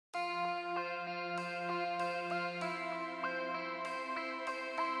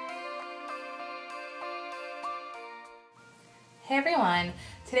Hey everyone,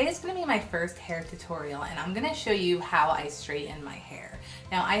 today is going to be my first hair tutorial and I'm going to show you how I straighten my hair.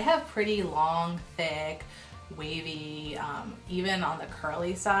 Now I have pretty long, thick, wavy, even on the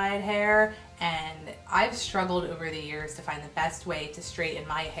curly side hair, and I've struggled over the years to find the best way to straighten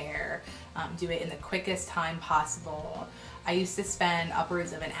my hair, do it in the quickest time possible. I used to spend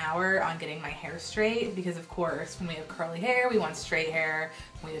upwards of an hour on getting my hair straight because of course when we have curly hair we want straight hair,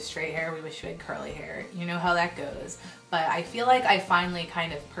 when we have straight hair we wish we had curly hair. You know how that goes. But I feel like I finally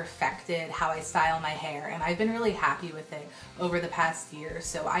kind of perfected how I style my hair and I've been really happy with it over the past year.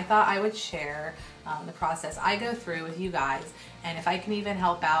 So I thought I would share the process I go through with you guys, and if I can even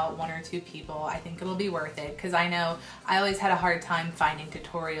help out one or two people I think it'll be worth it, because I know I always had a hard time finding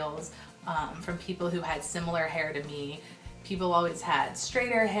tutorials from people who had similar hair to me. People always had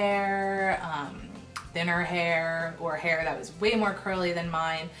straighter hair, thinner hair, or hair that was way more curly than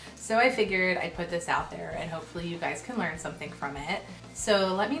mine. So I figured I'd put this out there and hopefully you guys can learn something from it.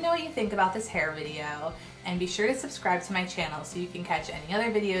 So let me know what you think about this hair video, and be sure to subscribe to my channel so you can catch any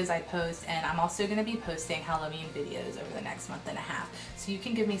other videos I post, and I'm also going to be posting Halloween videos over the next month and a half, so you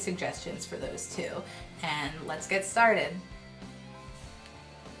can give me suggestions for those too. And let's get started.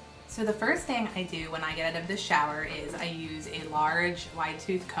 So the first thing I do when I get out of the shower is I use a large wide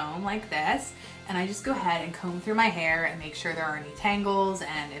tooth comb like this, and I just go ahead and comb through my hair and make sure there aren't any tangles,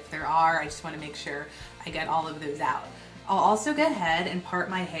 and if there are I just want to make sure I get all of those out. I'll also go ahead and part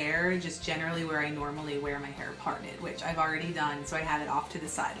my hair just generally where I normally wear my hair parted, which I've already done, so I have it off to the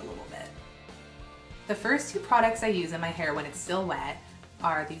side a little bit. The first two products I use in my hair when it's still wet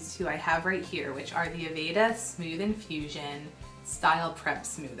are these two I have right here, which are the Aveda Smooth Infusion Style Prep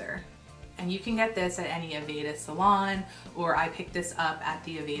Smoother. And you can get this at any Aveda salon, or I picked this up at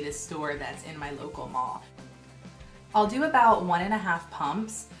the Aveda store that's in my local mall. I'll do about 1.5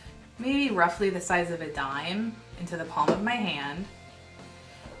 pumps, maybe roughly the size of a dime, into the palm of my hand.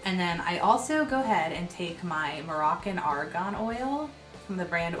 And then I also go ahead and take my Moroccan argan oil from the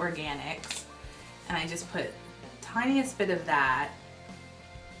brand Organics, and I just put the tiniest bit of that.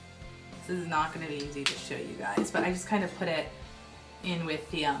 This is not going to be easy to show you guys, but I just kind of put it in with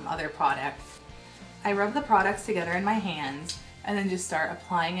the other product. I rub the products together in my hands and then just start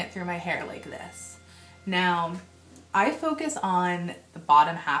applying it through my hair like this. Now, I focus on the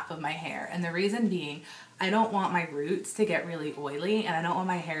bottom half of my hair, and the reason being I don't want my roots to get really oily and I don't want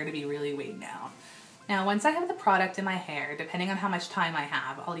my hair to be really weighed down. Now, once I have the product in my hair, depending on how much time I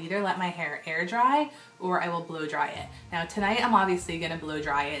have, I'll either let my hair air dry or I will blow dry it. Now tonight I'm obviously going to blow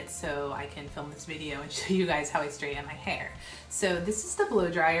dry it so I can film this video and show you guys how I straighten my hair. So this is the blow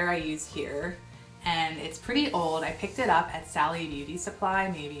dryer I use here, and it's pretty old. I picked it up at Sally Beauty Supply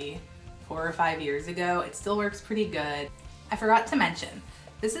maybe 4 or 5 years ago. It still works pretty good. I forgot to mention,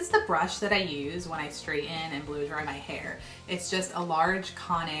 this is the brush that I use when I straighten and blow dry my hair. It's just a large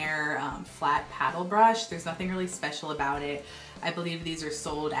Conair flat paddle brush. There's nothing really special about it. I believe these are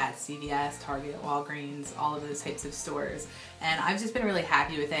sold at CVS, Target, Walgreens, all of those types of stores. And I've just been really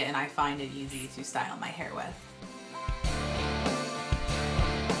happy with it, and I find it easy to style my hair with.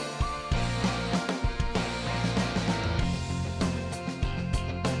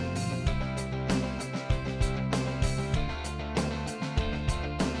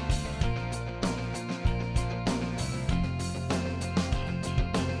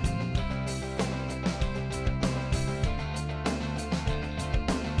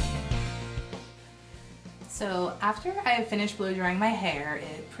 So after I have finished blow drying my hair,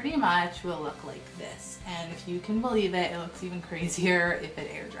 it pretty much will look like this. And if you can believe it, it looks even crazier if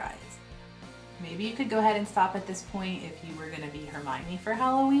it air dries. Maybe you could go ahead and stop at this point if you were going to be Hermione for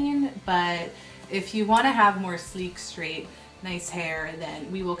Halloween, but if you want to have more sleek, straight, nice hair,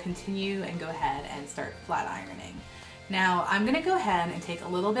 then we will continue and go ahead and start flat ironing. Now I'm going to go ahead and take a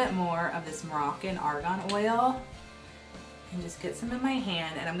little bit more of this Moroccan argan oil and just get some in my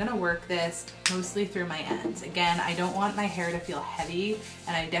hand, and I'm gonna work this mostly through my ends. Again, I don't want my hair to feel heavy,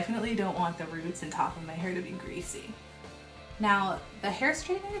 and I definitely don't want the roots and top of my hair to be greasy. Now, the hair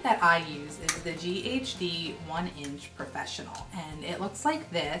straightener that I use is the GHD 1-inch Professional, and it looks like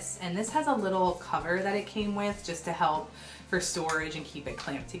this, and this has a little cover that it came with just to help for storage and keep it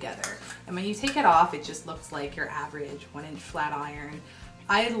clamped together. And when you take it off, it just looks like your average 1-inch flat iron.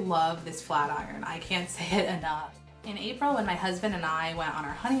 I love this flat iron. I can't say it enough. In April, when my husband and I went on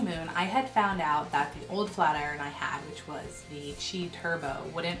our honeymoon, I had found out that the old flat iron I had, which was the Chi Turbo,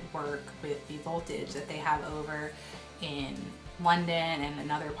 wouldn't work with the voltage that they have over in London and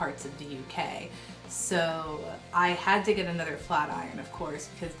in other parts of the UK. So I had to get another flat iron, of course,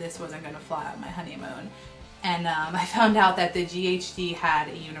 because this wasn't going to fly on my honeymoon. And I found out that the GHD had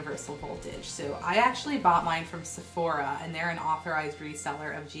a universal voltage. So I actually bought mine from Sephora, and they're an authorized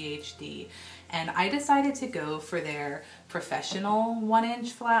reseller of GHD. And I decided to go for their professional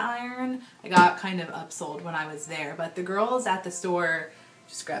 1-inch flat iron. I got kind of upsold when I was there, but the girls at the store,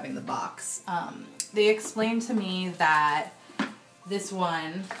 just grabbing the box, they explained to me that this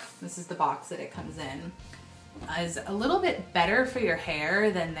one, this is the box that it comes in, is a little bit better for your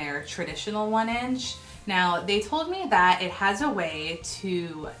hair than their traditional 1-inch. Now, they told me that it has a way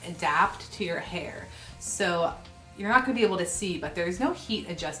to adapt to your hair. So you're not going to be able to see, but there's no heat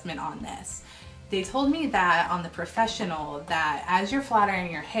adjustment on this. They told me that on the professional, that as you're flat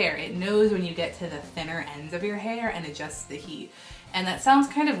ironing your hair, it knows when you get to the thinner ends of your hair and adjusts the heat. And that sounds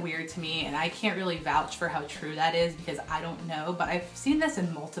kind of weird to me, and I can't really vouch for how true that is because I don't know, but I've seen this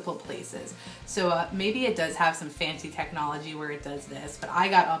in multiple places. So maybe it does have some fancy technology where it does this, but I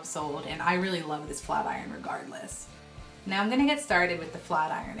got upsold and I really love this flat iron regardless. Now I'm gonna get started with the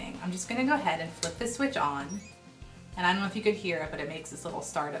flat ironing. I'm just gonna go ahead and flip the switch on. And I don't know if you could hear it, but it makes this little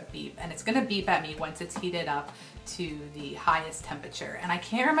startup beep. And it's gonna beep at me once it's heated up to the highest temperature. And I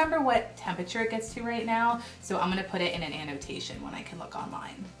can't remember what temperature it gets to right now, so I'm gonna put it in an annotation when I can look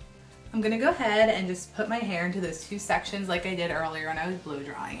online. I'm gonna go ahead and just put my hair into those 2 sections like I did earlier when I was blow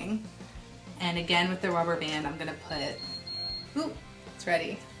drying. And again with the rubber band, I'm gonna put, ooh, it's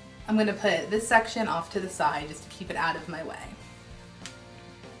ready. I'm gonna put this section off to the side just to keep it out of my way.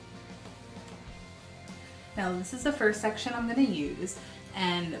 Now this is the first section I'm going to use,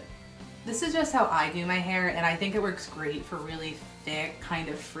 and this is just how I do my hair, and I think it works great for really thick, kind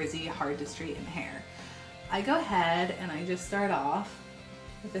of frizzy, hard to straighten hair. I go ahead and I just start off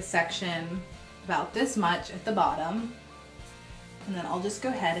with a section about this much at the bottom, and then I'll just go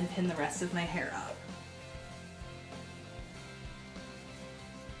ahead and pin the rest of my hair up.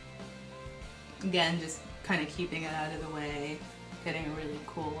 Again, just kind of keeping it out of the way, getting a really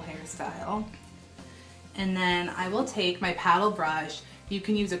cool hairstyle. And then I will take my paddle brush. You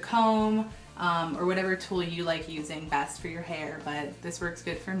can use a comb or whatever tool you like using best for your hair, but this works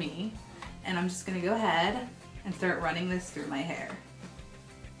good for me. And I'm just gonna go ahead and start running this through my hair.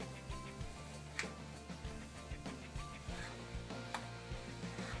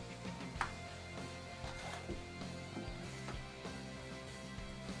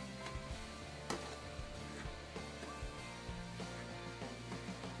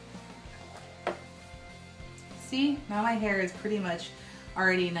 See, now my hair is pretty much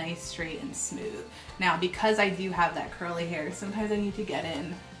already nice, straight, and smooth. Now, because I do have that curly hair, sometimes I need to get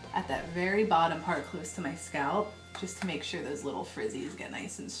in at that very bottom part close to my scalp, just to make sure those little frizzies get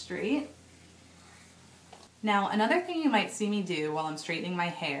nice and straight. Now, another thing you might see me do while I'm straightening my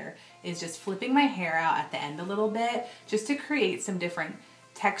hair is just flipping my hair out at the end a little bit, just to create some different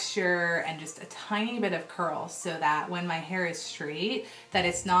texture and just a tiny bit of curl, so that when my hair is straight, that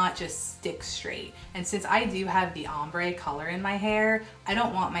it's not just stick straight. And since I do have the ombre color in my hair, I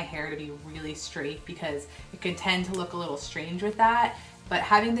don't want my hair to be really straight because it can tend to look a little strange with that, but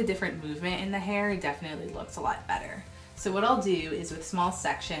having the different movement in the hair definitely looks a lot better. So what I'll do is with small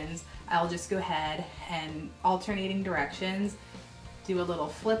sections, I'll just go ahead and alternating directions, do a little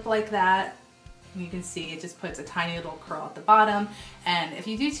flip like that. You can see it just puts a tiny little curl at the bottom, and if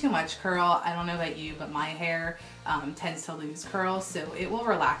you do too much curl, I don't know about you, but my hair tends to lose curl, so it will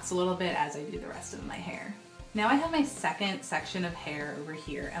relax a little bit as I do the rest of my hair. Now I have my second section of hair over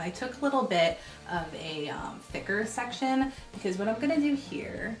here, and I took a little bit of a thicker section, because what I'm going to do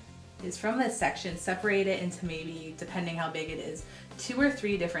here is from this section separate it into maybe, depending how big it is, 2 or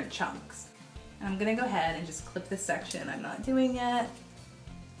 3 different chunks. And I'm going to go ahead and just clip this section I'm not doing yet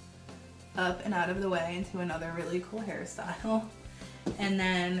up and out of the way into another really cool hairstyle. And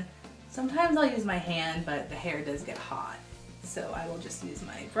then sometimes I'll use my hand, but the hair does get hot, so I will just use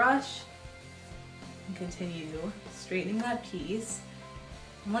my brush and continue straightening that piece.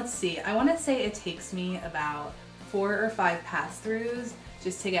 And let's see, I want to say it takes me about 4 or 5 pass-throughs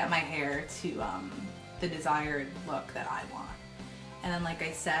just to get my hair to the desired look that I want. And then, like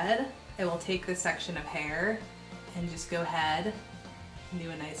I said, I will take this section of hair and just go ahead and do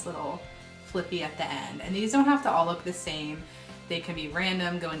a nice little flippy at the end. And these don't have to all look the same. They can be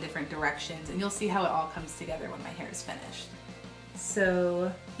random, go in different directions, and you'll see how it all comes together when my hair is finished.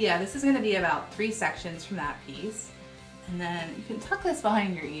 So yeah, this is going to be about 3 sections from that piece. And then you can tuck this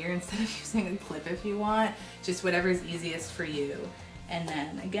behind your ear instead of using a clip if you want, just whatever's easiest for you. And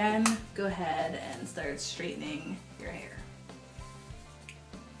then again, go ahead and start straightening your hair.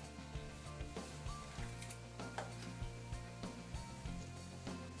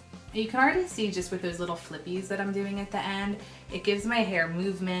 You can already see just with those little flippies that I'm doing at the end, it gives my hair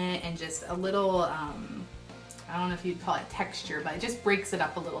movement and just a little I don't know if you'd call it texture, but it just breaks it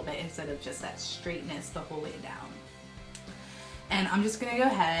up a little bit instead of just that straightness the whole way down. And I'm just gonna go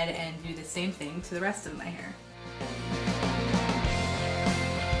ahead and do the same thing to the rest of my hair.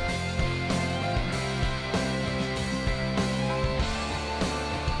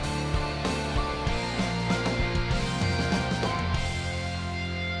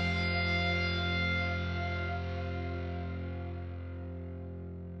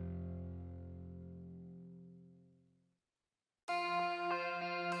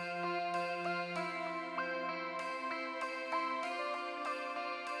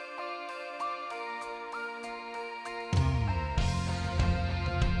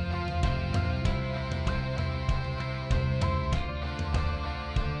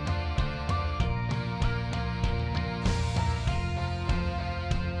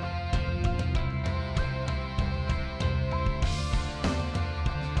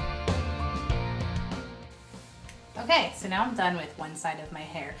 Okay, so now I'm done with one side of my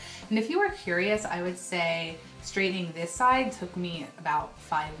hair. And if you were curious, I would say straightening this side took me about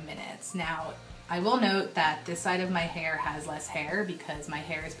 5 minutes. Now, I will note that this side of my hair has less hair because my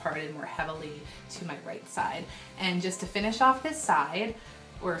hair is parted more heavily to my right side. And just to finish off this side,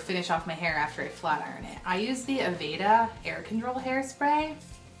 or finish off my hair after I flat iron it, I use the Aveda air control hairspray.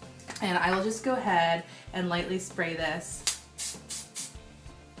 And I will just go ahead and lightly spray this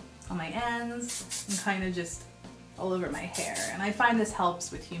on my ends and kind of just all over my hair. And I find this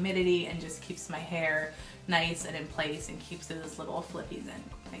helps with humidity and just keeps my hair nice and in place and keeps those little flippies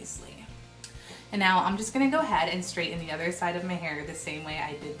in nicely. And now I'm just gonna go ahead and straighten the other side of my hair the same way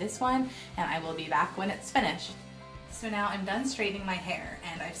I did this one, and I will be back when it's finished. So now I'm done straightening my hair,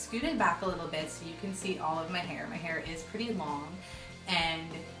 and I've scooted back a little bit so you can see all of my hair. My hair is pretty long,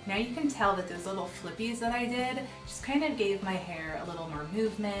 and now you can tell that those little flippies that I did just kind of gave my hair a little more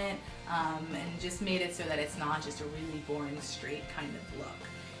movement, and just made it so that it's not just a really boring straight kind of look.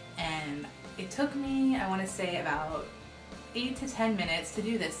 And it took me, I want to say, about 8 to 10 minutes to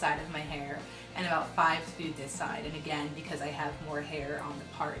do this side of my hair, and about 5 to do this side, and again because I have more hair on the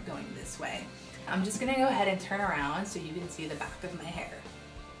part going this way. I'm just going to go ahead and turn around so you can see the back of my hair.